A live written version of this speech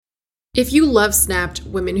If you love Snapped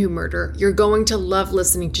Women Who Murder, you're going to love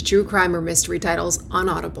listening to true crime or mystery titles on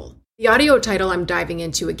Audible. The audio title I'm diving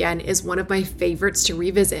into again is one of my favorites to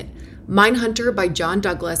revisit, Mindhunter by John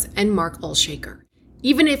Douglas and Mark Olshaker.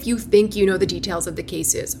 Even if you think you know the details of the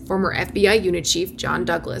cases former FBI unit chief John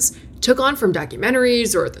Douglas took on from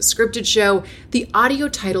documentaries or the scripted show, the audio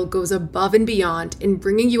title goes above and beyond in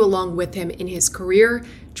bringing you along with him in his career,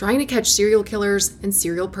 trying to catch serial killers and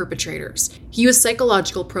serial perpetrators. He used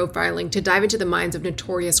psychological profiling to dive into the minds of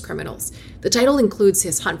notorious criminals. The title includes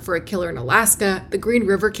his hunt for a killer in Alaska, the Green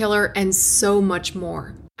River Killer, and so much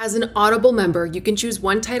more. As an Audible member, you can choose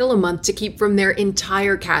one title a month to keep from their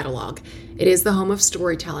entire catalog. It is the home of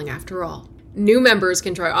storytelling after all. New members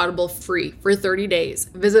can try Audible free for 30 days.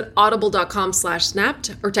 Visit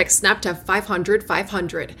audible.com/snapped or text SNAP to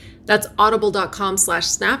 500-500. That's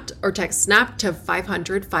audible.com/snapped or text SNAP to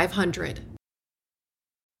 500-500.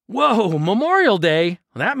 Whoa, Memorial Day!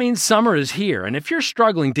 That means summer is here, and if you're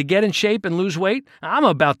struggling to get in shape and lose weight, I'm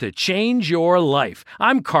about to change your life.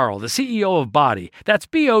 I'm Carl, the CEO of Body. That's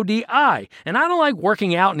BODI, and I don't like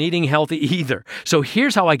working out and eating healthy either. So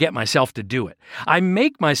here's how I get myself to do it. I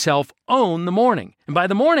make myself own the morning. And by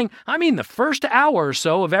the morning, I mean the first hour or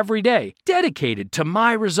so of every day, dedicated to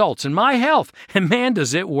my results and my health. And man,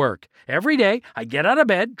 does it work. Every day, I get out of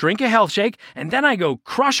bed, drink a health shake, and then I go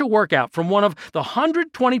crush a workout from one of the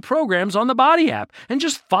 120 programs on the Body app and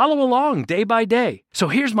just follow along day by day. So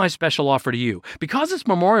here's my special offer to you. Because it's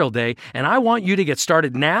Memorial Day and I want you to get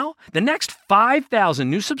started now, the next 5,000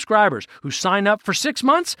 new subscribers who sign up for 6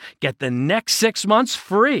 months get the next 6 months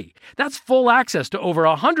free. That's full access to over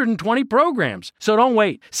 120 programs. So don't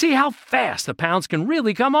wait. See how fast the pounds can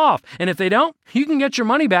really come off. And if they don't, you can get your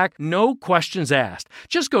money back, no questions asked.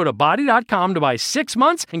 Just go to body.com to buy 6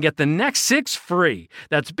 months and get the next 6 free.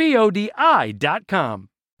 That's BODI.com.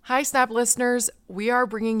 Hi, Snap listeners. We are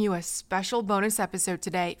bringing you a special bonus episode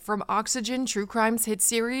today from Oxygen True Crime's hit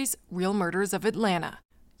series, Real Murders of Atlanta.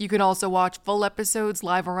 You can also watch full episodes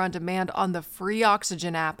live or on demand on the free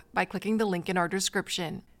Oxygen app by clicking the link in our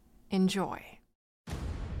description. Enjoy.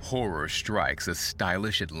 Horror strikes a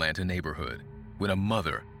stylish Atlanta neighborhood when a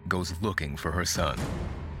mother goes looking for her son.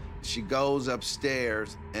 She goes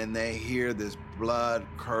upstairs and they hear this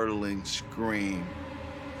blood-curdling scream.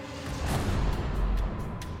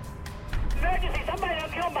 Emergency, somebody done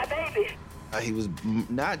killed my baby. He was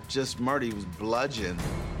not just murdered, he was bludgeoned.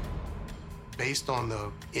 Based on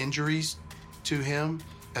the injuries to him,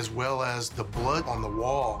 as well as the blood on the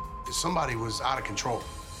wall, somebody was out of control.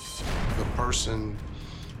 The person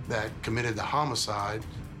that committed the homicide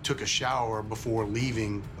took a shower before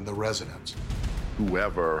leaving the residence.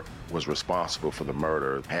 Whoever was responsible for the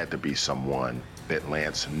murder had to be someone that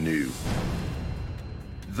Lance knew.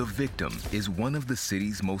 The victim is one of the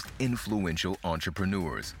city's most influential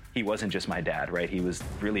entrepreneurs. He wasn't just my dad, right? He was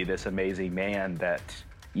really this amazing man that,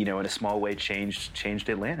 in a small way changed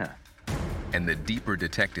Atlanta. And the deeper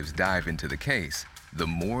detectives dive into the case, the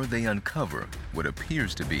more they uncover what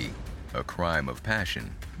appears to be a crime of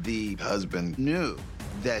passion. The husband knew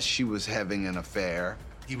that she was having an affair.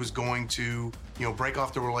 He was going to, break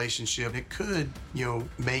off the relationship. It could,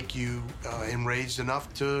 make you enraged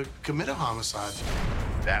enough to commit a homicide.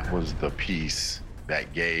 That was the piece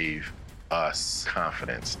that gave us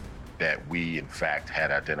confidence that we, in fact,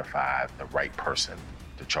 had identified the right person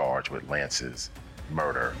to charge with Lance's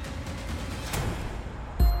murder.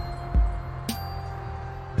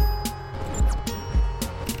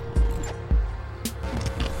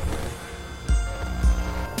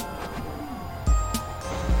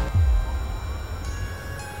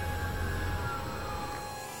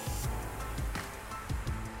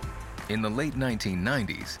 In the late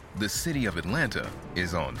 1990s, the city of Atlanta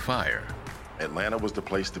is on fire. Atlanta was the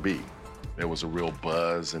place to be. There was a real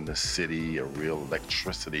buzz in the city, a real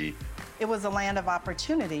electricity. It was a land of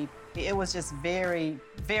opportunity. It was just very,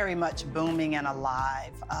 very much booming and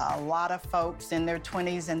alive. A lot of folks in their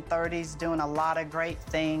 20s and 30s doing a lot of great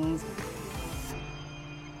things.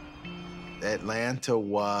 Atlanta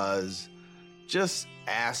was just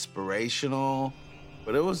aspirational,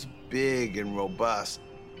 but it was big and robust.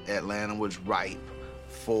 Atlanta was ripe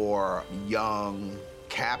for young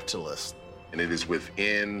capitalists. And it is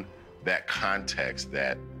within that context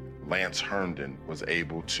that Lance Herndon was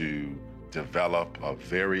able to develop a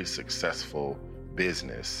very successful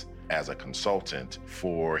business as a consultant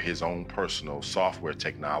for his own personal software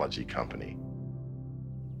technology company.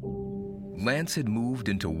 Lance had moved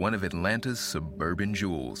into one of Atlanta's suburban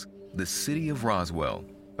jewels, the city of Roswell,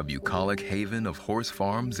 a bucolic haven of horse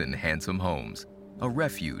farms and handsome homes, a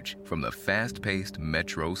refuge from the fast-paced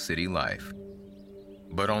metro city life.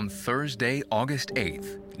 But on Thursday, August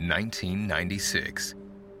 8th, 1996,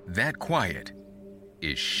 that quiet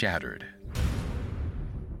is shattered.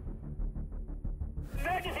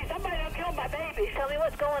 Emergency, somebody done killed my baby. Tell me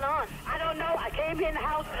what's going on. I don't know. I came in the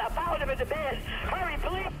house and I found him in the bed. Hurry,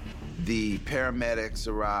 please. The paramedics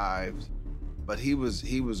arrived, but he was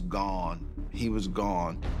gone. He was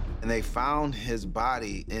gone. And they found his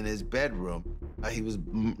body in his bedroom. He was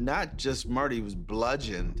not just murdered, he was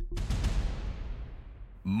bludgeoned.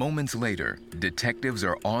 Moments later, detectives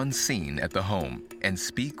are on scene at the home and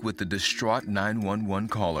speak with the distraught 911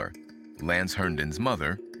 caller, Lance Herndon's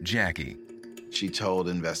mother, Jackie. She told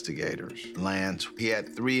investigators, Lance, he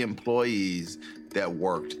had 3 employees that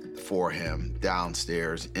worked for him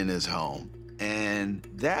downstairs in his home. And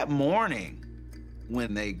that morning,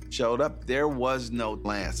 when they showed up, there was no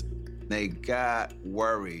Lance. They got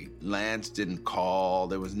worried. Lance didn't call,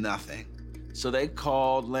 there was nothing. So they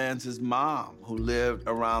called Lance's mom, who lived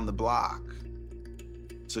around the block.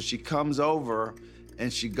 So she comes over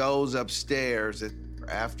and she goes upstairs.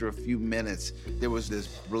 After a few minutes, there was this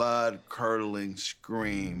blood-curdling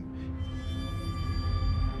scream.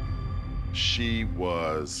 She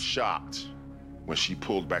was shocked when she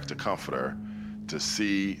pulled back to comfort her to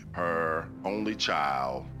see her only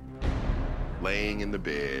child laying in the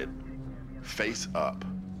bed, face up.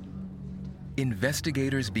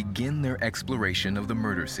 Investigators begin their exploration of the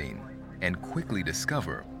murder scene and quickly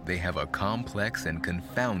discover they have a complex and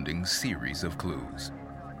confounding series of clues.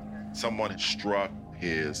 Someone struck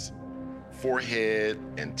his forehead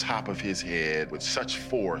and top of his head with such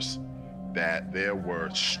force that there were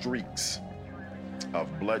streaks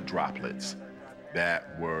of blood droplets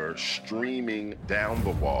that were streaming down the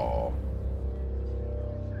wall.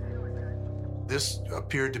 This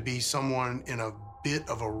appeared to be someone in a bit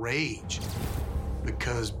of a rage,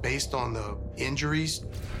 because based on the injuries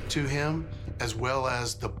to him, as well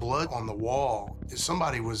as the blood on the wall,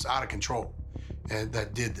 somebody was out of control and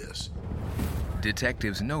that did this.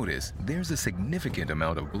 Detectives notice there's a significant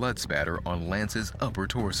amount of blood spatter on Lance's upper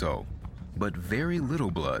torso, but very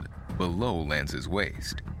little blood below Lance's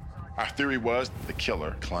waist. Our theory was the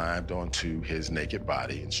killer climbed onto his naked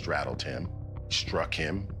body and straddled him, struck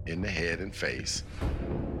him in the head and face,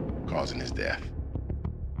 causing his death.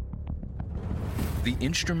 The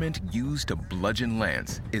instrument used to bludgeon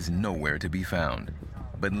Lance is nowhere to be found,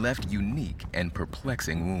 but left unique and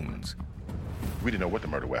perplexing wounds. We didn't know what the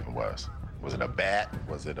murder weapon was. Was it a bat?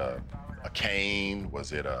 Was it a cane?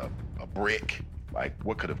 Was it a brick? Like,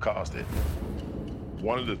 what could have caused it?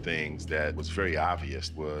 One of the things that was very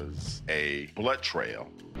obvious was a blood trail,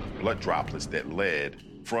 blood droplets that led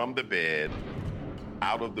from the bed,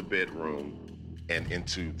 out of the bedroom, and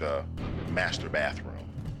into the master bathroom,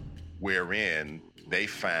 wherein they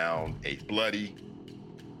found a bloody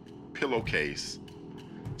pillowcase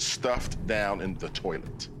stuffed down in the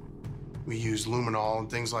toilet. We used luminol and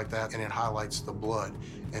things like that, and it highlights the blood,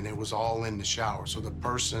 and it was all in the shower. So the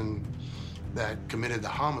person that committed the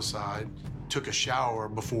homicide took a shower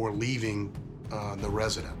before leaving the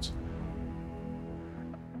residence.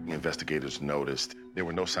 Investigators noticed there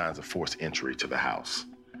were no signs of forced entry to the house.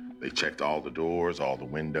 They checked all the doors, all the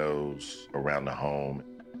windows around the home.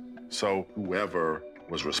 So whoever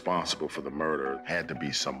was responsible for the murder had to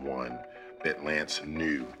be someone that Lance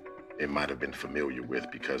knew and might have been familiar with,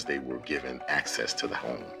 because they were given access to the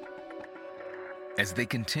home. As they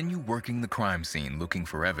continue working the crime scene looking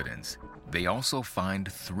for evidence, they also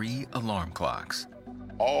find 3 alarm clocks.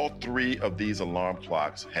 All 3 of these alarm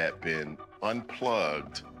clocks had been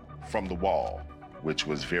unplugged from the wall, which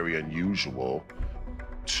was very unusual.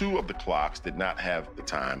 2 of the clocks did not have the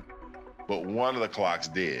time, but 1 of the clocks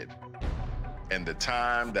did. And the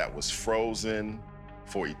time that was frozen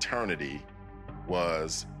for eternity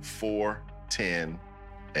was 4:10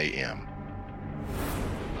 a.m.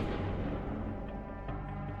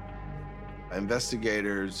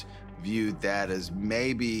 Investigators viewed that as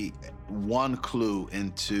maybe one clue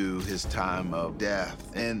into his time of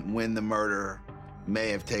death and when the murder may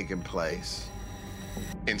have taken place.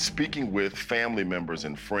 In speaking with family members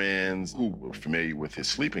and friends who were familiar with his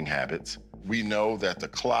sleeping habits, we know that the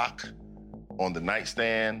clock on the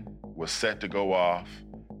nightstand was set to go off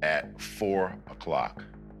at 4 o'clock.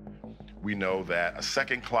 We know that a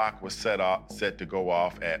second clock was set to go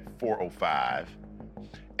off at 4:05,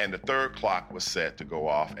 and the third clock was set to go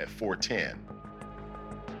off at 4:10.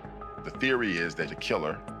 The theory is that the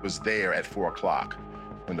killer was there at 4 o'clock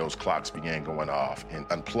when those clocks began going off and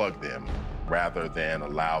unplugged them rather than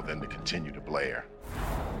allow them to continue to blare.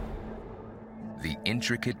 The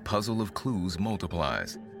intricate puzzle of clues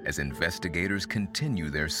multiplies as investigators continue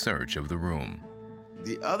their search of the room.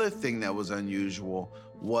 The other thing that was unusual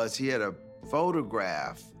was he had a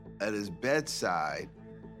photograph at his bedside,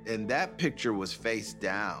 and that picture was face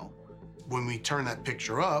down. When we turned that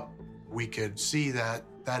picture up, we could see that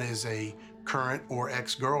that is a current or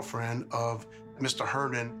ex-girlfriend of Mr.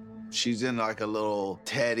 Herndon. She's in like a little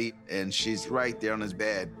teddy, and she's right there on his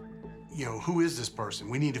bed. You know, who is this person?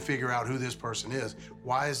 We need to figure out who this person is.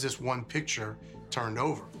 Why is this one picture turned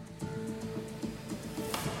over?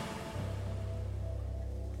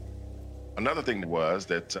 Another thing was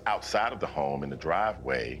that outside of the home, in the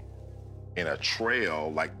driveway, in a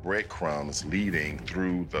trail like breadcrumbs leading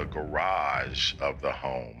through the garage of the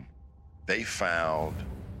home, they found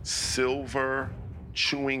silver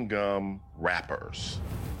chewing gum wrappers,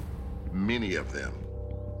 many of them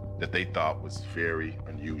that they thought was very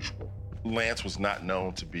unusual. Lance was not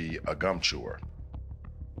known to be a gum chewer.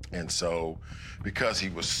 And so, because he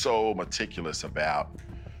was so meticulous about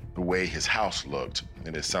the way his house looked,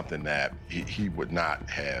 and it's something that he would not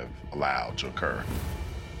have allowed to occur.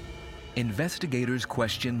 Investigators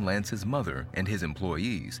questioned Lance's mother and his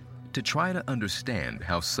employees to try to understand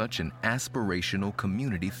how such an aspirational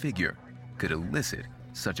community figure could elicit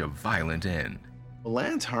such a violent end.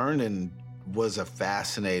 Lance Herndon was a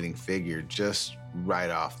fascinating figure just right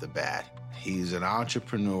off the bat. He's an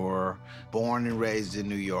entrepreneur, born and raised in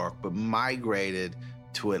New York, but migrated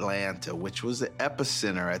to Atlanta, which was the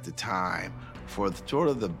epicenter at the time for sort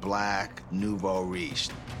of the Black nouveau riche.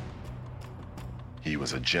 He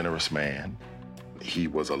was a generous man. He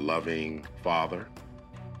was a loving father.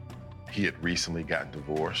 He had recently gotten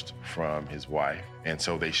divorced from his wife, and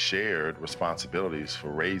so they shared responsibilities for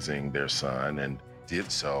raising their son and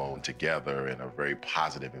did so together in a very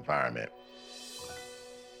positive environment.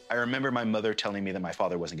 I remember my mother telling me that my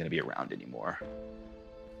father wasn't going to be around anymore.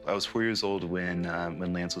 I was 4 years old when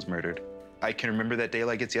Lance was murdered. I can remember that day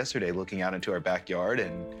like it's yesterday, looking out into our backyard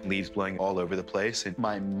and leaves blowing all over the place, and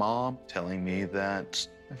my mom telling me that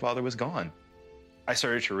my father was gone. I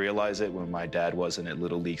started to realize it when my dad wasn't at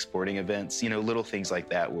Little League sporting events, you know, little things like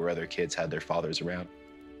that where other kids had their fathers around.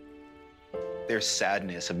 There's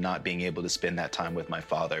sadness of not being able to spend that time with my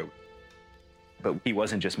father. But he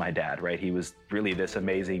wasn't just my dad, right? He was really this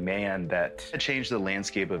amazing man that changed the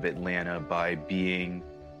landscape of Atlanta by being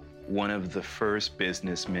one of the first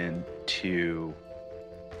businessmen to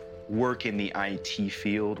work in the IT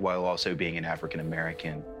field while also being an African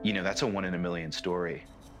American. You know, that's a 1 in a million story.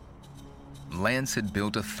 Lance had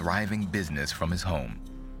built a thriving business from his home,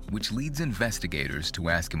 which leads investigators to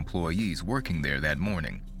ask employees working there that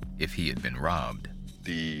morning if he had been robbed.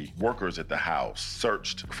 The workers at the house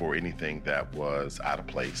searched for anything that was out of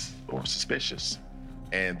place or suspicious.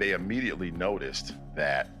 And they immediately noticed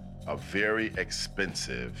that a very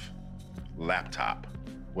expensive laptop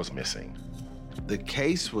was missing. The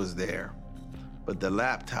case was there, but the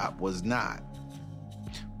laptop was not,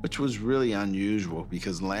 which was really unusual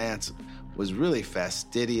because Lance was really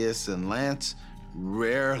fastidious, and Lance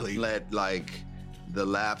rarely let the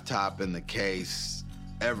laptop and the case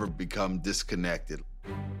ever become disconnected.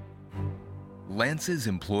 Lance's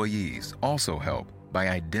employees also help by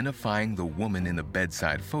identifying the woman in the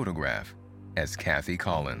bedside photograph as Kathy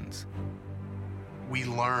Collins. We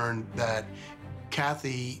learned that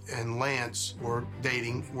Kathy and Lance were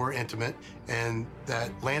dating, were intimate, and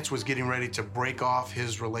that Lance was getting ready to break off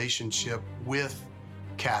his relationship with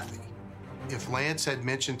Kathy. If Lance had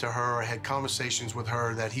mentioned to her or had conversations with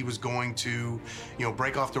her that he was going to,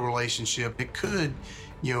 break off the relationship, it could,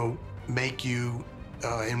 make you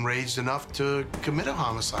enraged enough to commit a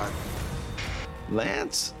homicide.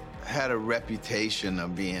 Lance had a reputation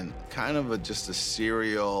of being kind of just a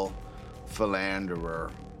serial philanderer.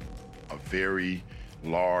 A very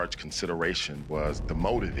large consideration was the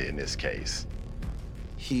motive in this case.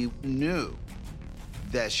 He knew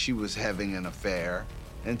that she was having an affair,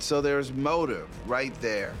 and so there's motive right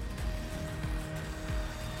there.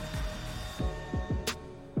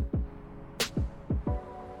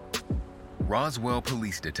 Roswell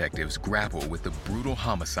police detectives grapple with the brutal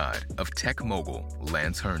homicide of tech mogul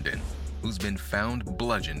Lance Herndon, who's been found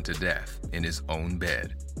bludgeoned to death in his own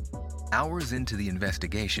bed. Hours into the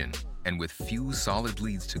investigation, and with few solid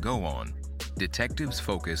leads to go on, detectives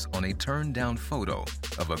focus on a turned-down photo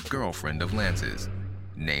of a girlfriend of Lance's,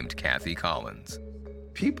 named Kathy Collins.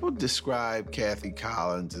 People describe Kathy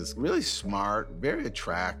Collins as really smart, very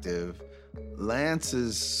attractive,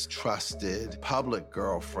 Lance's trusted public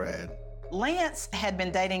girlfriend. Lance had been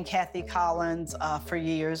dating Kathy Collins for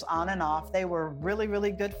years, on and off. They were really,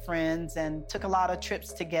 really good friends and took a lot of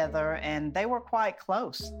trips together, and they were quite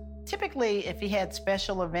close. Typically, if he had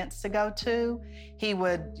special events to go to, he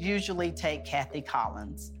would usually take Kathy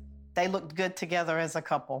Collins. they looked good together as a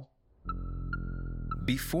couple.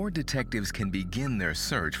 Before detectives can begin their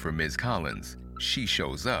search for Ms. Collins, she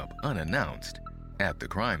shows up unannounced at the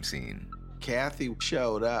crime scene. Kathy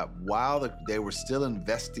showed up while they were still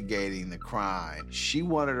investigating the crime. She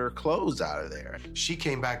wanted her clothes out of there. She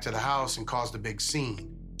came back to the house and caused a big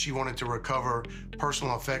scene. She wanted to recover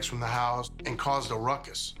personal effects from the house and caused a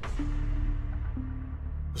ruckus.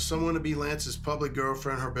 For someone to be Lance's public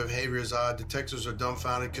girlfriend, her behavior is odd. Detectives are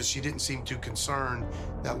dumbfounded because she didn't seem too concerned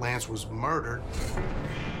that Lance was murdered.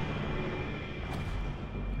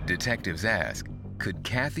 Detectives ask, could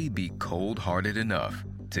Kathy be cold-hearted enough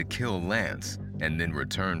to kill Lance and then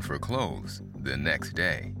return for clothes the next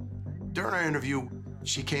day? During our interview,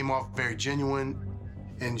 she came off very genuine,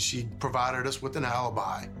 and she provided us with an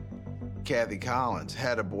alibi. Kathy Collins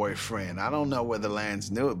had a boyfriend. I don't know whether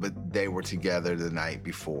Lance knew it, but they were together the night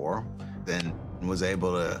before, then was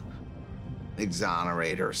able to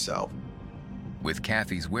exonerate herself. With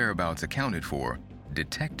Kathy's whereabouts accounted for,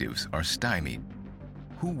 detectives are stymied.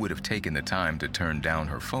 Who would have taken the time to turn down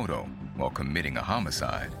her photo while committing a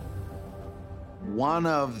homicide? One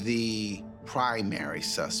of the primary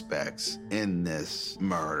suspects in this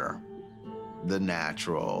murder, the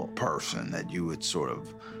natural person that you would sort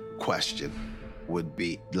of question, would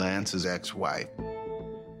be Lance's ex-wife,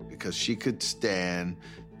 because she could stand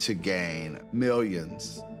to gain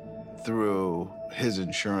millions through his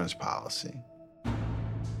insurance policy.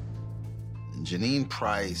 And Janine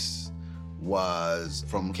Price was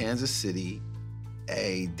from Kansas City,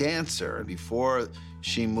 a dancer before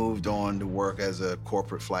she moved on to work as a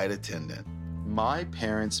corporate flight attendant. My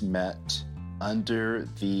parents met under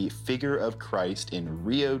the figure of Christ in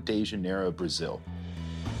Rio de Janeiro, Brazil.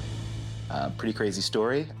 Pretty crazy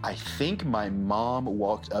story. I think my mom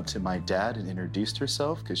walked up to my dad and introduced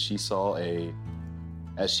herself because she saw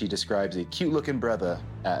as she describes, a cute-looking brother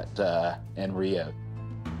in Rio.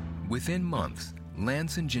 Within months,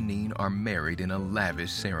 Lance and Janine are married in a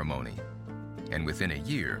lavish ceremony. And within a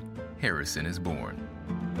year, Harrison is born.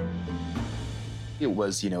 It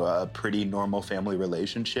was, a pretty normal family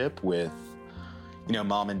relationship with,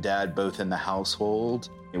 mom and dad both in the household.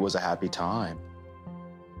 It was a happy time.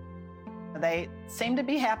 They seem to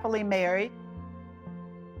be happily married.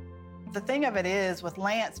 The thing of it is, with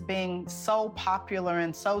Lance being so popular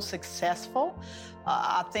and so successful,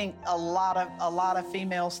 I think a lot of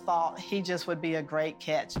females thought he just would be a great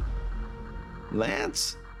catch.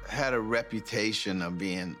 Lance had a reputation of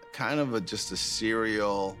being kind of just a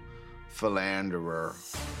serial philanderer.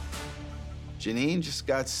 Janine just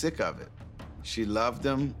got sick of it. She loved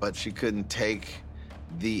him, but she couldn't take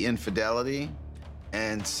the infidelity,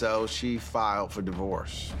 and so she filed for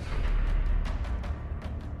divorce.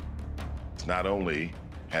 Not only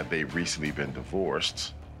had they recently been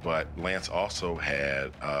divorced, but Lance also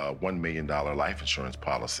had a $1 million life insurance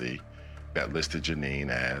policy that listed Janine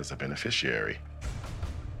as a beneficiary.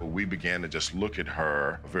 We began to just look at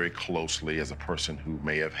her very closely as a person who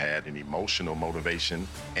may have had an emotional motivation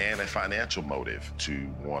and a financial motive to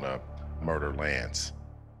want to murder Lance.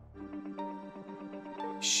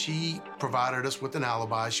 She provided us with an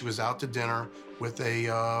alibi. She was out to dinner with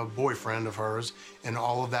a boyfriend of hers, and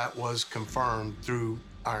all of that was confirmed through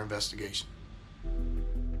our investigation.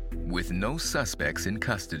 With no suspects in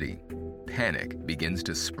custody, panic begins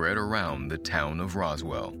to spread around the town of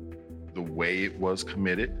Roswell. The way it was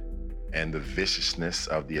committed and the viciousness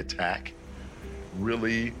of the attack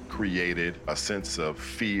really created a sense of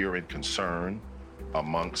fear and concern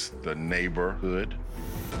amongst the neighborhood.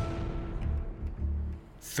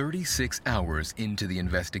 36 hours into the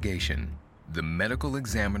investigation, the medical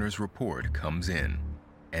examiner's report comes in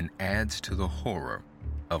and adds to the horror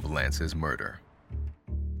of Lance's murder.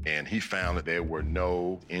 And he found that there were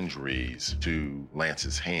no injuries to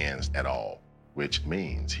Lance's hands at all, which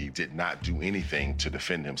means he did not do anything to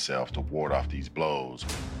defend himself, to ward off these blows.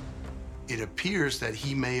 It appears that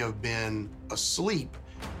he may have been asleep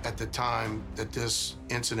at the time that this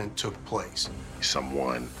incident took place.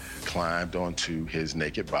 Someone climbed onto his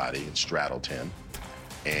naked body and straddled him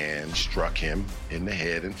and struck him in the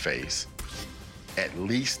head and face at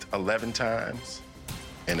least 11 times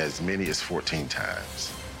and as many as 14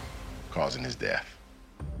 times, causing his death.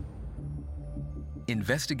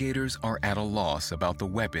 Investigators are at a loss about the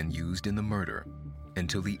weapon used in the murder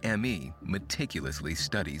until the ME meticulously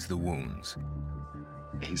studies the wounds.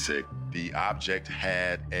 He said the object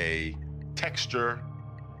had a texture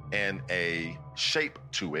and a shape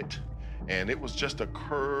to it, and it was just a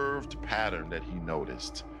curved pattern that he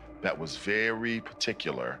noticed that was very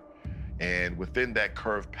particular. And within that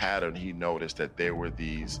curved pattern, he noticed that there were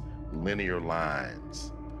these linear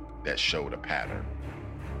lines that showed a pattern.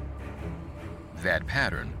 That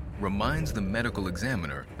pattern reminds the medical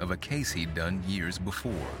examiner of a case he'd done years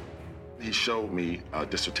before. He showed me a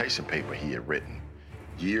dissertation paper he had written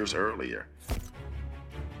years earlier.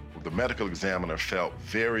 The medical examiner felt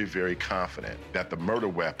very, very confident that the murder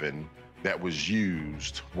weapon that was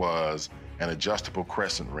used was an adjustable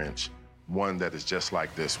crescent wrench, one that is just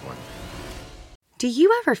like this one. Do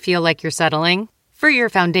you ever feel like you're settling? For your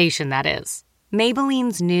foundation, that is.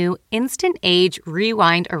 Maybelline's new Instant Age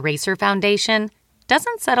Rewind Eraser Foundation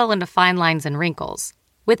doesn't settle into fine lines and wrinkles.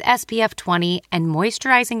 With SPF 20 and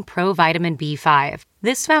moisturizing Pro Vitamin B5,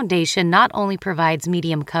 this foundation not only provides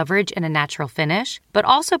medium coverage and a natural finish, but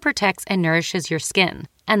also protects and nourishes your skin.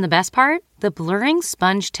 And the best part? The blurring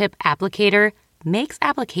sponge tip applicator makes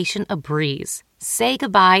application a breeze. Say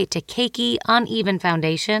goodbye to cakey, uneven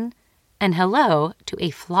foundation and hello to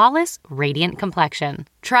a flawless, radiant complexion.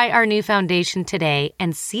 Try our new foundation today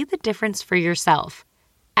and see the difference for yourself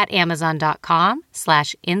at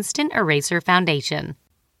Amazon.com/Instant Eraser Foundation.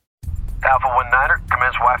 Alpha 19er,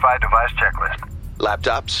 commence Wi-Fi device checklist.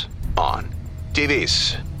 Laptops, on.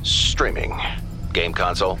 TVs, streaming. Game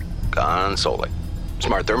console, consoling.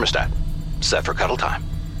 Smart thermostat, set for cuddle time.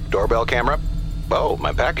 Doorbell camera, oh,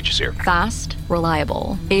 my package is here. Fast,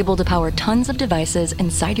 reliable, able to power tons of devices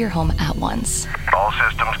inside your home at once. All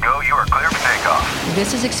systems go, you are clear for takeoff.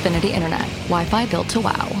 This is Xfinity Internet, Wi-Fi built to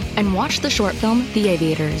wow. And watch the short film, The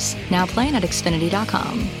Aviators, now playing at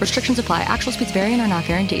Xfinity.com. Restrictions apply, actual speeds vary and are not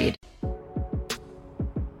guaranteed.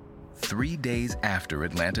 3 days after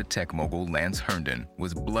Atlanta tech mogul Lance Herndon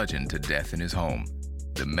was bludgeoned to death in his home,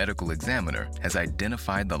 the medical examiner has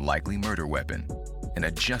identified the likely murder weapon, an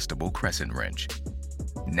adjustable crescent wrench.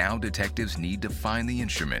 Now detectives need to find the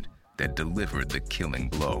instrument that delivered the killing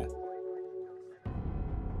blow.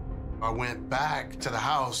 I went back to the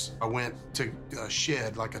house. I went to a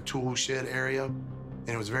shed, like a tool shed area, and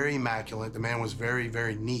it was very immaculate. The man was very,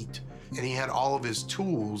 very neat. And he had all of his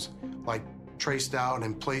tools, like, traced out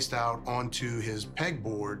and placed out onto his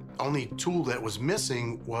pegboard. Only tool that was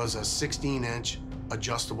missing was a 16-inch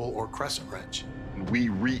adjustable or crescent wrench. We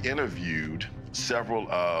re-interviewed several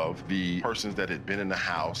of the persons that had been in the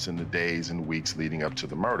house in the days and weeks leading up to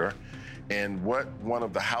the murder. And what one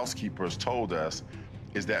of the housekeepers told us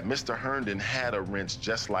is that Mr. Herndon had a wrench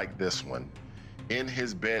just like this one in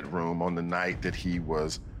his bedroom on the night that he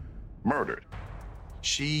was murdered.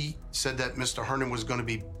 She said that Mr. Herndon was going to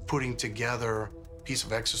be putting together a piece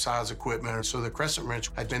of exercise equipment. So the crescent wrench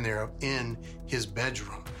had been there in his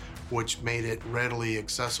bedroom, which made it readily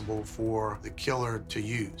accessible for the killer to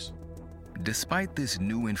use. Despite this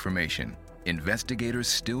new information, investigators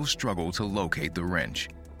still struggle to locate the wrench.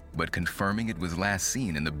 But confirming it was last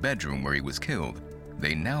seen in the bedroom where he was killed,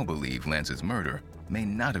 they now believe Lance's murder may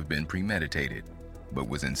not have been premeditated, but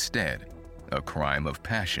was instead a crime of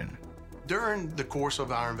passion. During the course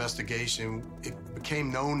of our investigation, it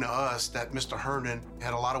became known to us that Mr. Herndon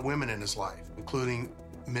had a lot of women in his life, including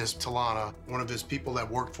Miss Talana, one of his people that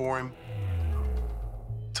worked for him.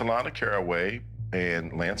 Talana Caraway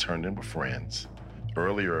and Lance Herndon were friends.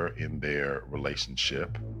 Earlier in their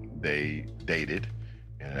relationship, they dated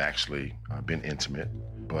and had actually been intimate.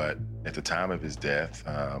 But at the time of his death,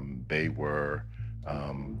 they were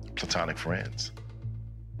platonic friends.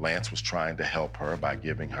 Lance was trying to help her by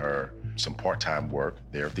giving her some part-time work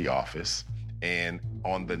there at the office. And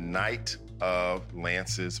on the night of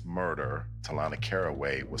Lance's murder, Talana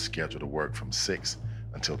Caraway was scheduled to work from 6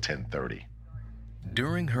 until 10:30.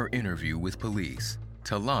 During her interview with police,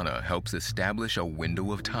 Talana helps establish a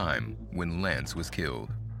window of time when Lance was killed.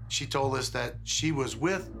 She told us that she was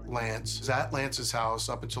with Lance at Lance's house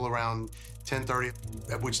up until around 10:30,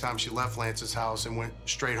 at which time she left Lance's house and went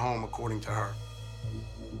straight home, according to her.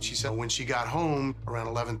 She said when she got home around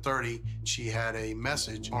 11:30, she had a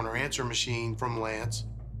message on her answer machine from Lance,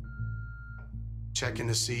 checking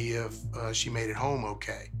to see if she made it home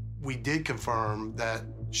okay. We did confirm that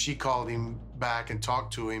she called him back and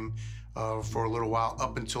talked to him for a little while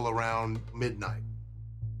up until around midnight.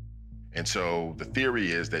 And so the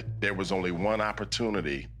theory is that there was only one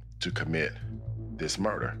opportunity to commit this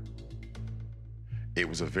murder. It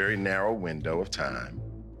was a very narrow window of time,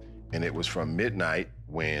 and it was from midnight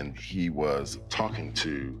when he was talking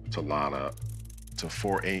to Talana to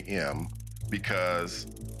 4 a.m. because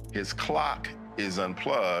his clock is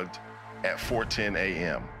unplugged at 4:10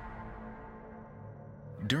 a.m.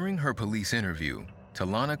 During her police interview,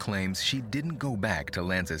 Talana claims she didn't go back to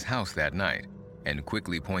Lance's house that night and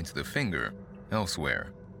quickly points the finger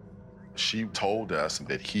elsewhere. She told us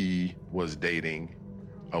that he was dating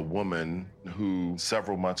a woman who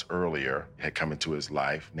several months earlier had come into his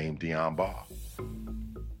life named Dion Ball.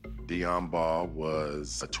 Dion Ball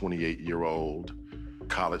was a 28-year-old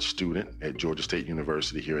college student at Georgia State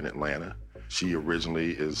University here in Atlanta. She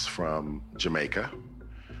originally is from Jamaica,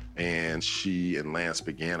 and she and Lance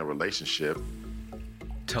began a relationship.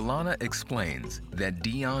 Talana explains that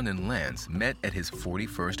Dion and Lance met at his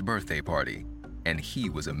 41st birthday party, and he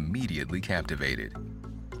was immediately captivated.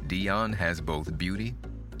 Dion has both beauty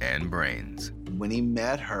and brains. When he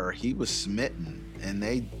met her, he was smitten, and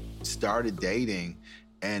they started dating,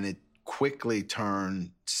 and it quickly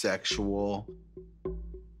turned sexual.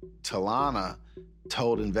 Talana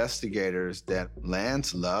told investigators that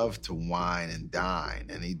Lance loved to wine and dine,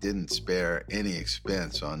 and he didn't spare any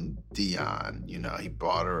expense on Dion. You know, he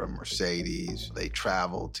bought her a Mercedes. They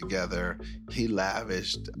traveled together. He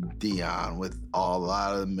lavished Dion with a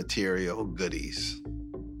lot of material goodies.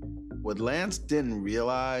 What Lance didn't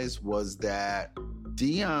realize was that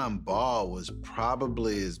Dion Ball was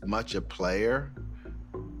probably as much a player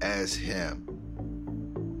as him.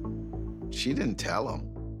 She didn't tell him,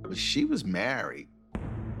 but she was married.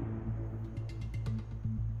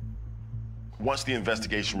 Once the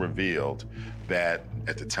investigation revealed that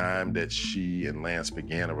at the time that she and Lance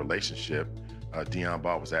began a relationship, Dion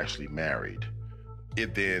Ball was actually married,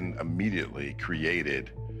 it then immediately created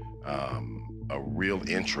a real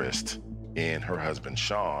interest in her husband,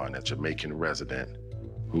 Sean, a Jamaican resident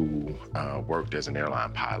who worked as an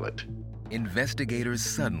airline pilot. Investigators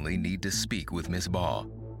suddenly need to speak with Miss Ball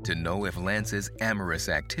to know if Lance's amorous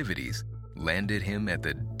activities landed him at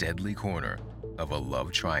the deadly corner of a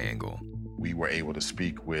love triangle. We were able to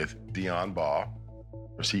speak with Dion Ball.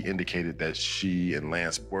 She indicated that she and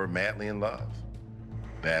Lance were madly in love,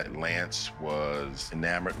 that Lance was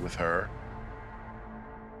enamored with her.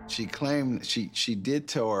 She claimed she did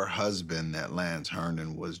tell her husband that Lance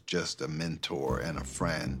Herndon was just a mentor and a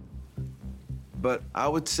friend. But I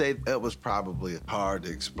would say it was probably hard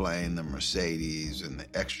to explain the Mercedes and the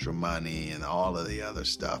extra money and all of the other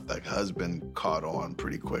stuff. The husband caught on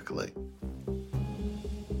pretty quickly.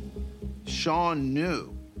 Sean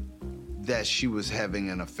knew that she was having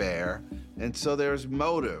an affair, and so there's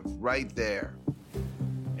motive right there.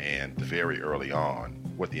 And very early on,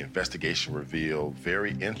 what the investigation revealed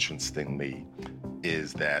very interestingly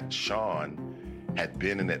is that Sean had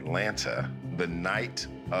been in Atlanta the night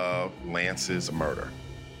of Lance's murder.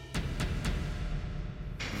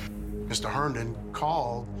 Mr. Herndon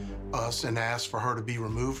called us and asked for her to be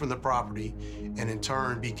removed from the property and in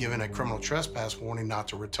turn be given a criminal trespass warning not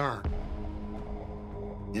to return.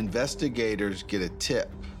 Investigators get a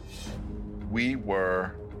tip. We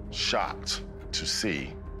were shocked to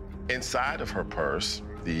see inside of her purse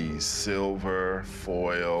these silver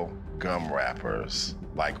foil gum wrappers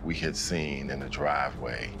like we had seen in the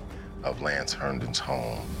driveway of Lance Herndon's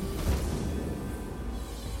home.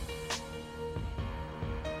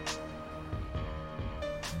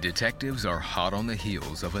 Detectives are hot on the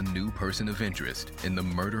heels of a new person of interest in the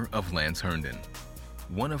murder of Lance Herndon.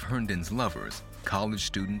 One of Herndon's lovers, college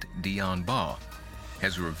student Dion Ball,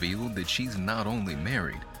 has revealed that she's not only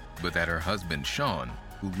married, but that her husband Sean,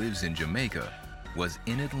 who lives in Jamaica, was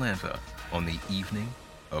in Atlanta on the evening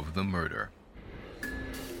of the murder.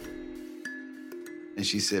 And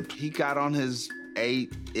she said he got on his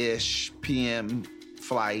 8-ish p.m.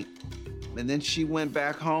 flight, and then she went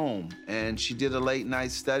back home and she did a late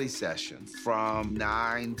night study session from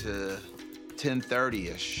 9 to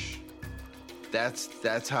 10:30-ish.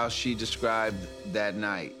 That's how she described that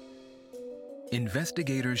night.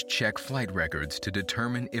 Investigators check flight records to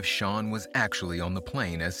determine if Sean was actually on the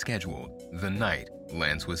plane as scheduled the night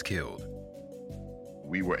Lance was killed.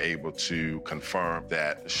 We were able to confirm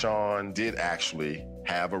that Sean did actually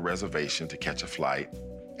have a reservation to catch a flight,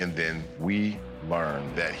 and then we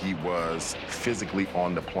learned that he was physically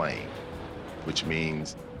on the plane, which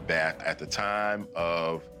means that at the time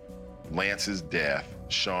of Lance's death,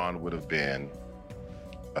 Sean would have been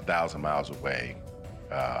 1,000 miles away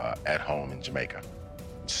at home in Jamaica.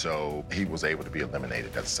 So he was able to be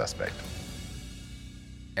eliminated as a suspect.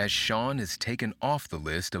 As Sean is taken off the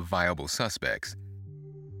list of viable suspects,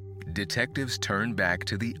 detectives turn back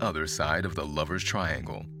to the other side of the lover's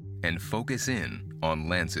triangle and focus in on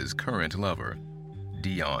Lance's current lover,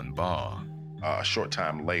 Dion Ball. A short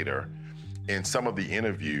time later, in some of the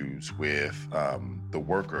interviews with the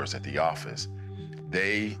workers at the office,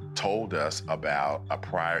 they told us about a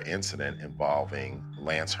prior incident involving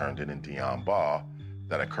Lance Herndon and Dion Ball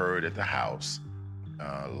that occurred at the house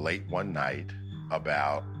late one night,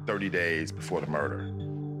 about 30 days before the murder.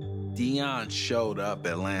 Dion showed up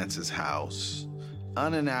at Lance's house,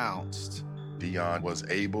 unannounced. Dion was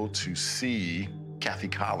able to see Kathy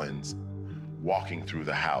Collins walking through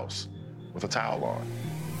the house with a towel on.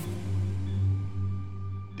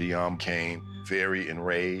 Dion came very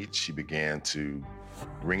enraged. She began to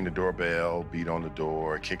ring the doorbell, beat on the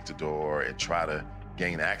door, kick the door, and try to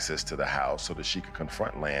gain access to the house so that she could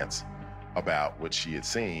confront Lance about what she had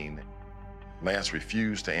seen. Lance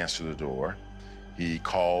refused to answer the door. He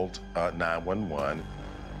called 911.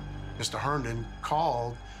 Mr. Herndon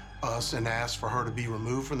called us and asked for her to be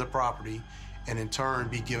removed from the property and in turn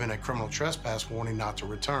be given a criminal trespass warning not to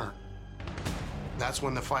return. That's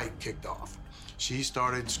when the fight kicked off. She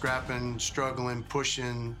started scrapping, struggling,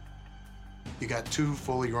 pushing. You got two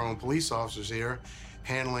fully grown police officers here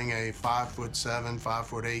handling a 5'7",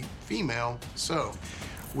 5'8" female. So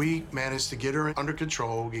we managed to get her under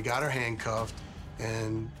control. We got her handcuffed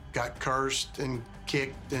and got cursed and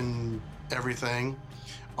kicked and everything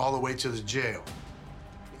all the way to the jail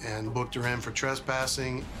and booked her in for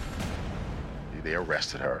trespassing. They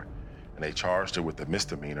arrested her and they charged her with the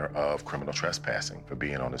misdemeanor of criminal trespassing for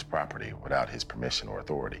being on his property without his permission or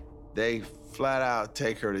authority. They flat out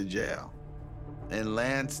take her to jail. And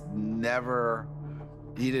Lance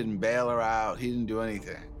he didn't bail her out, he didn't do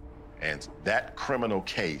anything. And that criminal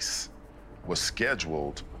case was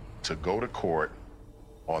scheduled to go to court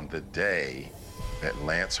on the day that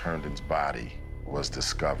Lance Herndon's body was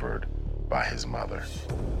discovered by his mother.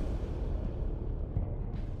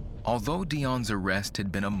 Although Dion's arrest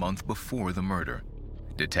had been a month before the murder,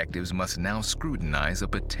 detectives must now scrutinize a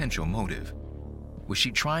potential motive. Was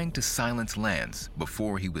she trying to silence Lance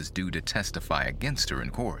before he was due to testify against her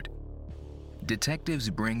in court? Detectives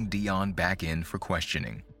bring Dion back in for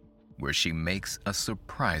questioning, where she makes a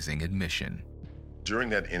surprising admission. During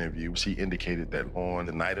that interview, she indicated that on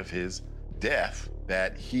the night of his death,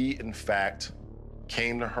 that he, in fact,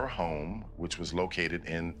 came to her home, which was located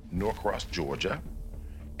in Norcross, Georgia,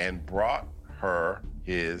 and brought her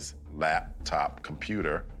his laptop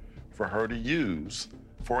computer for her to use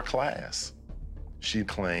for a class. She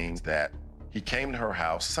claims that he came to her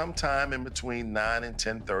house sometime in between 9 and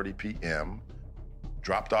 10:30 p.m.,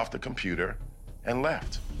 dropped off the computer, and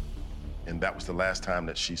left. And that was the last time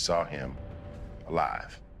that she saw him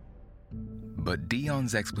alive. But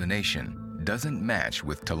Dion's explanation doesn't match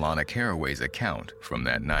with Talana Caraway's account from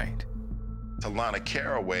that night. Talana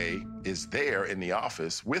Caraway is there in the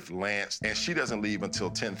office with Lance, and she doesn't leave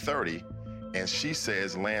until 10:30, and she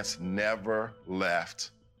says Lance never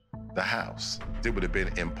left the house. It would have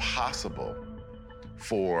been impossible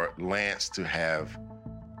for Lance to have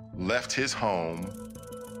left his home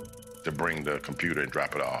to bring the computer and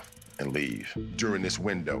drop it off and leave during this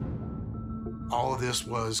window. All of this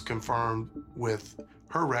was confirmed with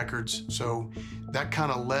her records, so that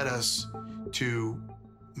kind of led us to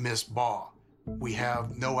Miss Baugh. We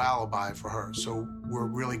have no alibi for her, so we're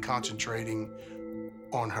really concentrating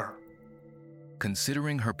on her.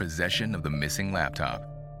 Considering her possession of the missing laptop,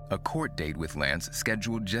 a court date with Lance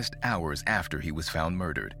scheduled just hours after he was found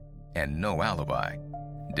murdered, and no alibi,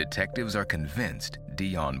 detectives are convinced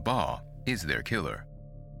Dion Baugh is their killer.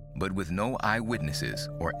 But with no eyewitnesses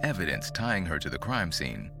or evidence tying her to the crime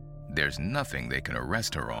scene, there's nothing they can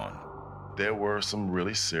arrest her on. There were some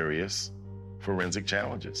really serious forensic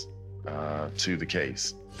challenges to the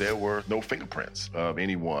case. There were no fingerprints of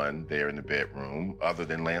anyone there in the bedroom other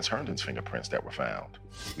than Lance Herndon's fingerprints that were found.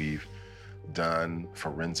 We've done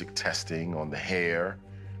forensic testing on the hair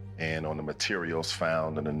and on the materials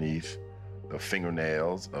found underneath the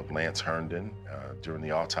fingernails of Lance Herndon during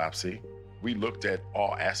the autopsy. We looked at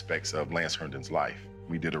all aspects of Lance Herndon's life.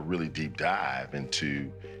 We did a really deep dive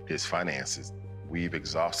into his finances. We've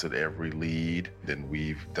exhausted every lead, then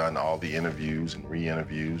we've done all the interviews and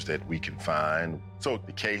re-interviews that we can find. So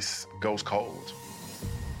the case goes cold.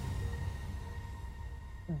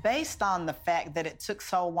 Based on the fact that it took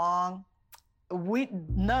so long,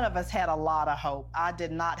 none of us had a lot of hope. I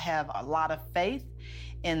did not have a lot of faith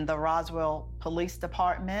in the Roswell Police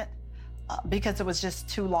Department because it was just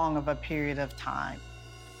too long of a period of time.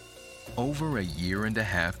 Over a year and a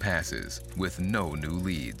half passes with no new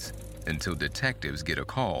leads until detectives get a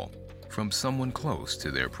call from someone close to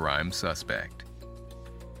their prime suspect.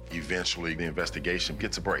 Eventually, the investigation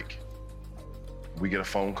gets a break. We get a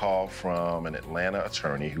phone call from an Atlanta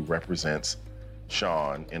attorney who represents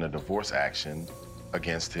Sean in a divorce action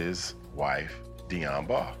against his wife, Dion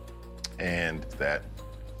Baugh, and that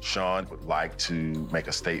Sean would like to make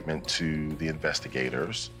a statement to the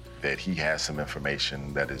investigators that he has some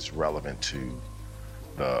information that is relevant to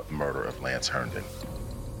the murder of Lance Herndon.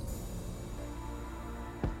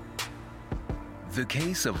 The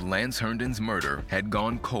case of Lance Herndon's murder had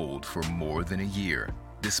gone cold for more than a year,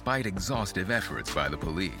 despite exhaustive efforts by the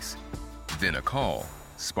police. Then a call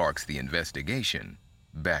sparks the investigation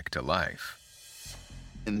back to life.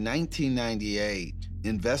 In 1998,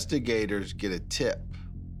 Investigators get a tip,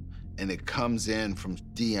 and it comes in from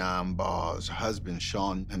Deon Baugh's husband,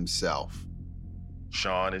 Sean himself.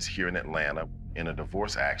 Sean is here in Atlanta in a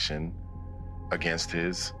divorce action against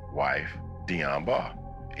his wife, Deon Baugh.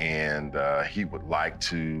 And he would like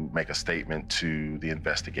to make a statement to the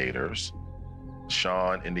investigators.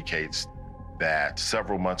 Sean indicates that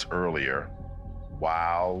several months earlier,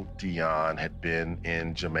 while Deon had been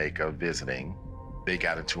in Jamaica visiting, they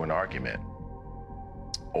got into an argument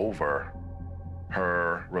over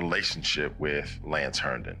her relationship with Lance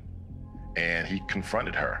Herndon. And he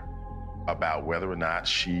confronted her about whether or not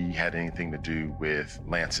she had anything to do with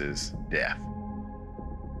Lance's death.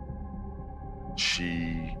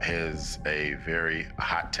 She has a very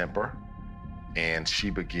hot temper, and she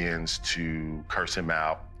begins to curse him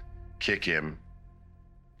out, kick him,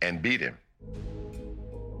 and beat him.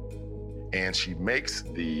 And she makes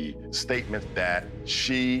the statement that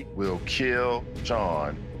she will kill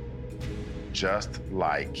Sean just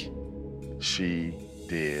like she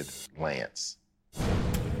did Lance.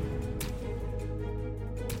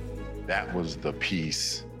 That was the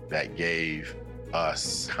piece that gave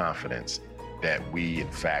us confidence that we,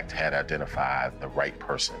 in fact, had identified the right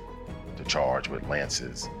person to charge with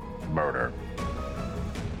Lance's murder.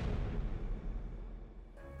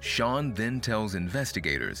 Sean then tells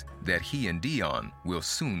investigators that he and Deon will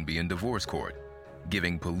soon be in divorce court,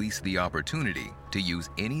 giving police the opportunity to use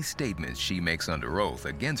any statements she makes under oath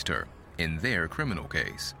against her in their criminal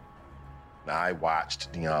case. I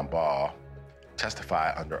watched Deon Baugh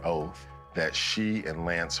testify under oath that she and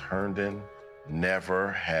Lance Herndon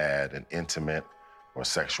never had an intimate or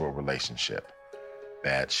sexual relationship,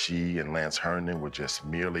 that she and Lance Herndon were just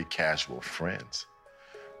merely casual friends.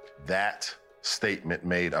 That statement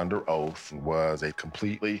made under oath was a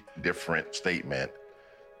completely different statement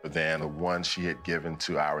than the one she had given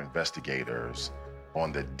to our investigators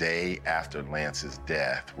on the day after Lance's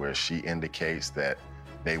death, where she indicates that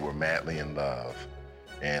they were madly in love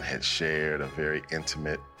and had shared a very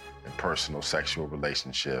intimate and personal sexual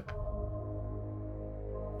relationship.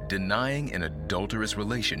 Denying an adulterous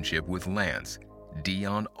relationship with Lance,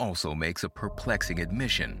 Deon also makes a perplexing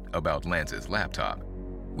admission about Lance's laptop,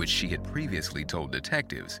 which she had previously told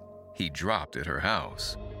detectives he dropped at her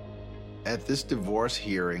house. At this divorce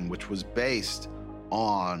hearing, which was based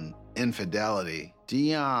on infidelity,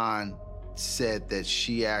 Deon said that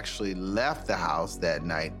she actually left the house that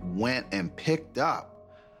night, went and picked up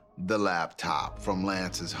the laptop from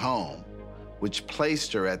Lance's home, which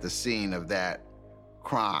placed her at the scene of that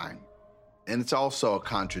crime. And it's also a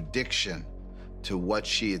contradiction to what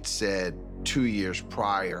she had said 2 years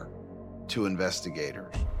prior to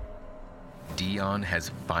investigators. Deon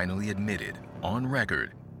has finally admitted on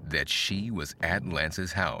record that she was at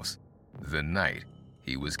Lance's house the night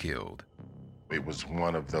he was killed. It was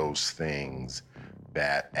one of those things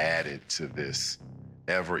that added to this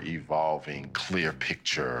ever-evolving, clear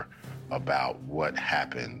picture about what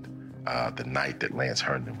happened the night that Lance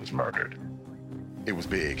Herndon was murdered. It was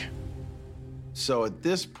big. So at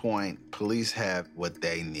this point, police have what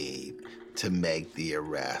they need to make the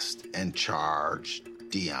arrest and charge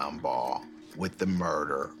Deon Baugh with the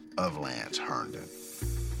murder of Lance Herndon.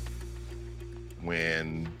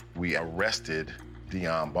 When we arrested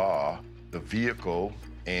Deon Baugh, the vehicle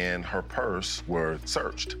and her purse were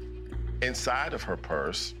searched. Inside of her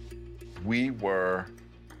purse, we were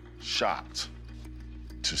shocked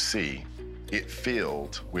to see it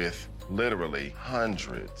filled with literally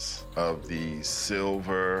hundreds of these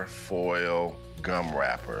silver foil gum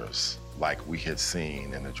wrappers like we had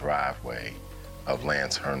seen in the driveway of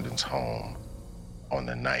Lance Herndon's home on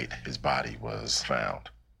the night his body was found.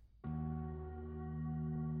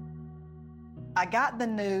 I got the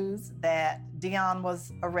news that Deon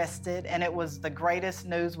was arrested, and it was the greatest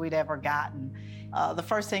news we'd ever gotten. The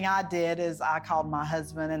first thing I did is I called my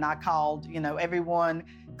husband, and I called, everyone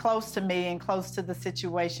close to me and close to the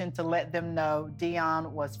situation to let them know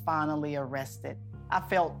Deon was finally arrested. I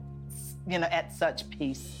felt, at such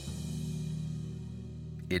peace.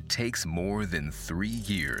 It takes more than 3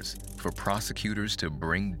 years for prosecutors to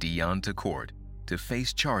bring Deon to court to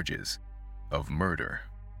face charges of murder.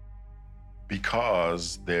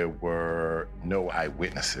 Because there were no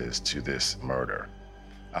eyewitnesses to this murder,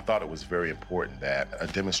 I thought it was very important that a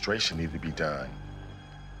demonstration needed to be done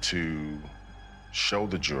to show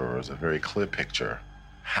the jurors a very clear picture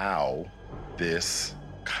how this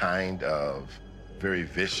kind of very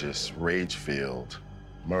vicious, rage-filled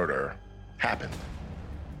murder happened.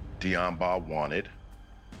 Deon Baugh wanted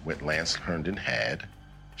what Lance Herndon had.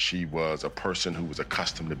 She was a person who was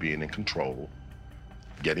accustomed to being in control,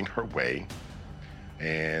 getting her way.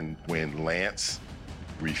 And when Lance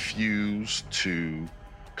refused to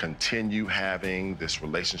continue having this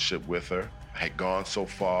relationship with her, had gone so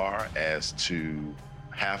far as to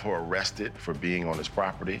have her arrested for being on his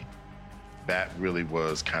property. That really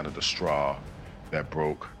was kind of the straw that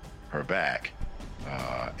broke her back.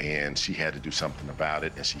 And she had to do something about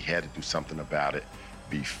it, and she had to do something about it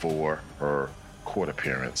before her court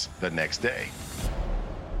appearance the next day.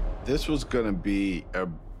 This was going to be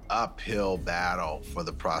an uphill battle for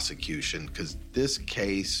the prosecution because this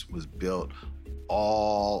case was built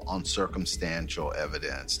all on circumstantial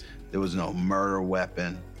evidence. There was no murder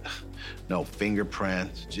weapon, no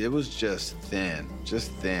fingerprints. It was just thin.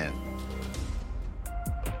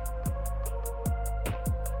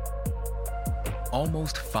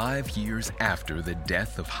 Almost 5 years after the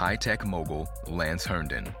death of high-tech mogul Lance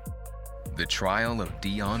Herndon, the trial of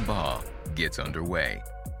Dion Baugh gets underway.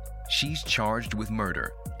 She's charged with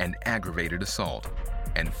murder and aggravated assault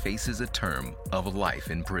and faces a term of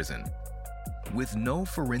life in prison. With no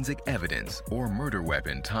forensic evidence or murder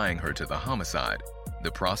weapon tying her to the homicide,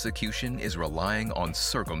 the prosecution is relying on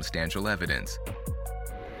circumstantial evidence.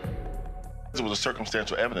 It was a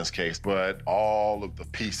circumstantial evidence case, but all of the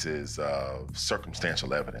pieces of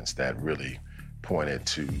circumstantial evidence that really pointed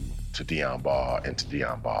to Dion Baugh and to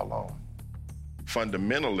Dion Baugh alone.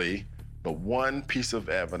 Fundamentally, the one piece of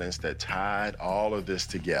evidence that tied all of this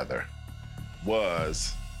together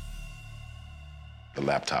was the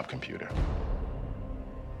laptop computer.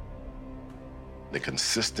 The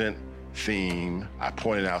consistent theme I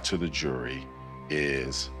pointed out to the jury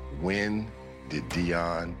is, when did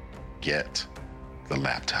Dion get the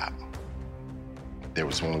laptop? There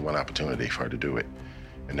was only one opportunity for her to do it,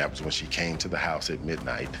 and that was when she came to the house at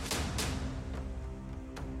midnight.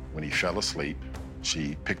 When he fell asleep,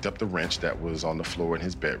 she picked up the wrench that was on the floor in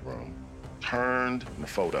his bedroom, turned the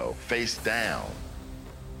photo face down.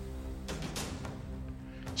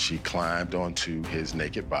 She climbed onto his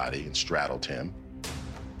naked body and straddled him,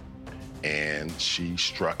 and she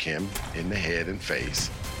struck him in the head and face,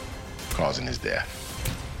 causing his death.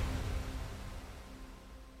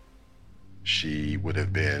 She would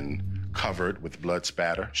have been covered with blood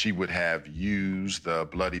spatter. She would have used the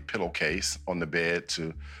bloody pillowcase on the bed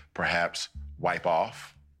to perhaps wipe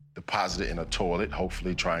off, deposit it in a toilet,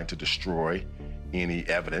 hopefully trying to destroy any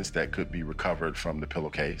evidence that could be recovered from the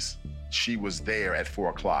pillowcase. She was there at 4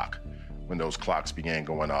 o'clock when those clocks began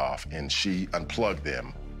going off, and she unplugged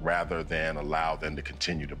them rather than allow them to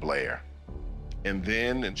continue to blare. And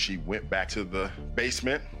then she went back to the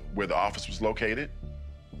basement where the office was located,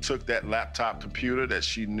 took that laptop computer that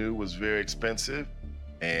she knew was very expensive,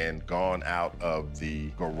 and gone out of the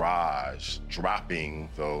garage, dropping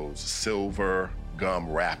those silver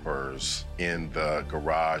gum wrappers in the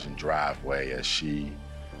garage and driveway as she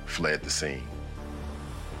fled the scene.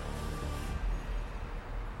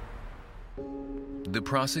 The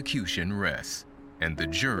prosecution rests, and the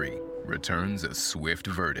jury returns a swift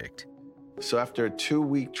verdict. So after a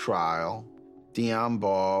 2-week trial, Dion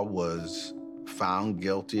Baugh was found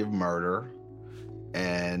guilty of murder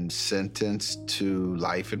and sentenced to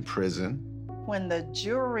life in prison. When the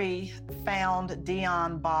jury found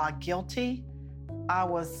Dion Baugh guilty, I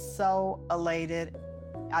was so elated.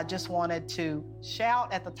 I just wanted to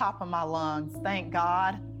shout at the top of my lungs, thank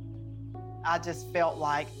God. I just felt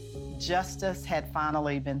like justice had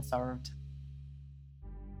finally been served.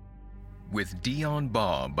 With Dion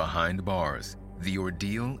Baugh behind bars, the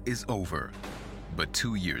ordeal is over. But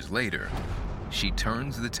 2 years later, she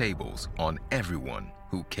turns the tables on everyone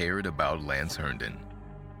who cared about Lance Herndon.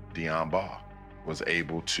 Dion Baugh was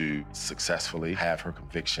able to successfully have her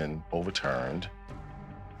conviction overturned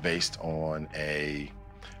based on a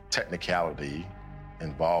technicality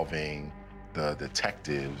involving the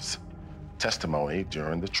detective's testimony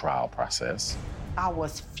during the trial process. I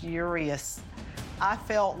was furious. I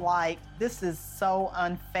felt like this is so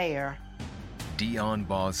unfair. Dion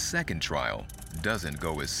Baugh's second trial doesn't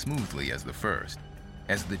go as smoothly as the first,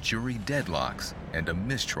 as the jury deadlocks and a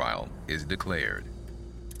mistrial is declared.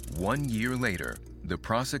 1 year later, the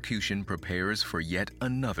prosecution prepares for yet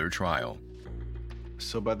another trial.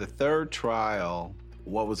 So by the third trial,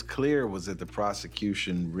 what was clear was that the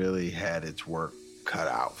prosecution really had its work cut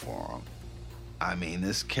out for them. I mean,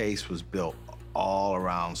 this case was built all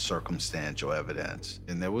around circumstantial evidence,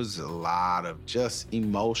 and there was a lot of just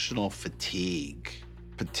emotional fatigue.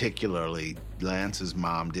 Particularly, Lance's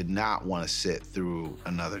mom did not want to sit through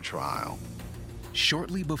another trial.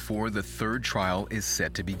 Shortly before the third trial is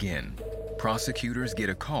set to begin, prosecutors get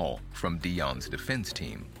a call from Dion's defense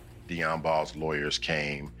team. Dion Baugh's lawyers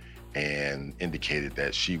came and indicated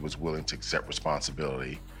that she was willing to accept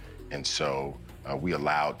responsibility, and so we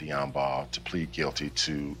allowed Diambaugh to plead guilty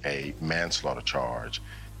to a manslaughter charge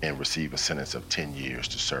and receive a sentence of 10 years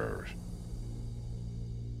to serve.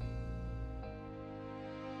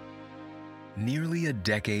 Nearly a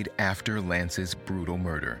decade after Lance's brutal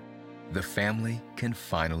murder, the family can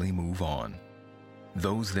finally move on.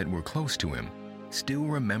 Those that were close to him still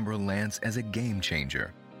remember Lance as a game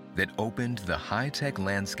changer that opened the high-tech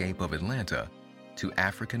landscape of Atlanta to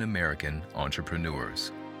African-American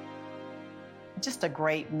entrepreneurs. Just a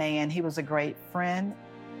great man. He was a great friend.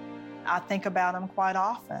 I think about him quite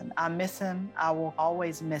often. I miss him. I will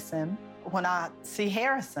always miss him. When I see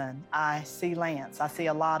Harrison, I see Lance. I see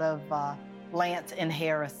a lot of Lance and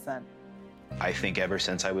Harrison. I think ever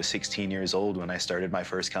since I was 16 years old when I started my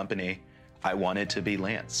first company, I wanted to be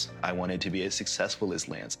Lance. I wanted to be as successful as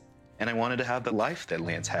Lance. And I wanted to have the life that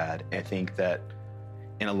Lance had. I think that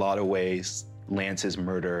in a lot of ways, Lance's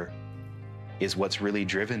murder is what's really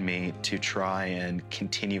driven me to try and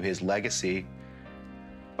continue his legacy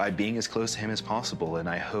by being as close to him as possible. And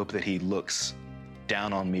I hope that he looks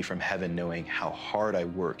down on me from heaven knowing how hard I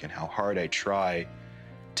work and how hard I try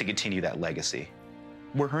to continue that legacy.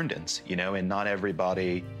 We're Herndons, you know, and not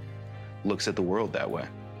everybody looks at the world that way.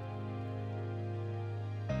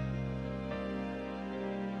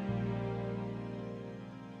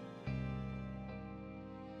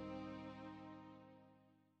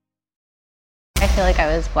 I feel like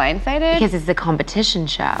I was blindsided because it's a competition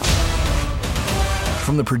show.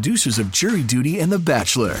 From the producers of Jury Duty and The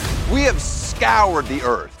Bachelor. We have scoured the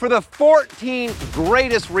earth for the 14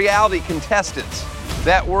 greatest reality contestants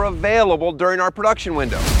that were available during our production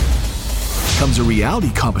window. Comes a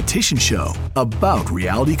reality competition show about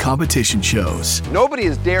reality competition shows. Nobody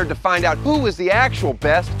has dared to find out who is the actual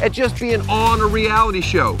best at just being on a reality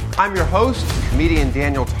show. I'm your host, comedian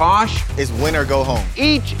Daniel Tosh. It's win or go home.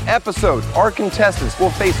 Each episode, our contestants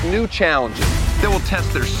will face new challenges that will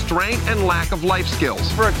test their strength and lack of life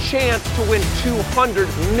skills for a chance to win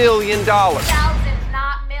 $200 million. Thousands,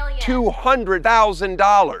 not millions.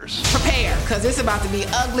 $200,000. Prepare, because it's about to be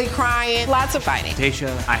ugly, crying, lots of fighting. Tasha,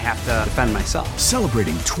 I have to defend myself.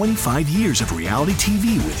 Celebrating 25 years of reality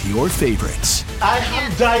TV with your favorites. I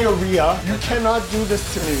have diarrhea. You cannot do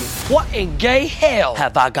this to me. What in gay hell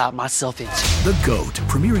have I got myself into? The GOAT,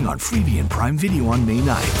 premiering on Freevee and Prime Video on May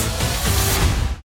 9th.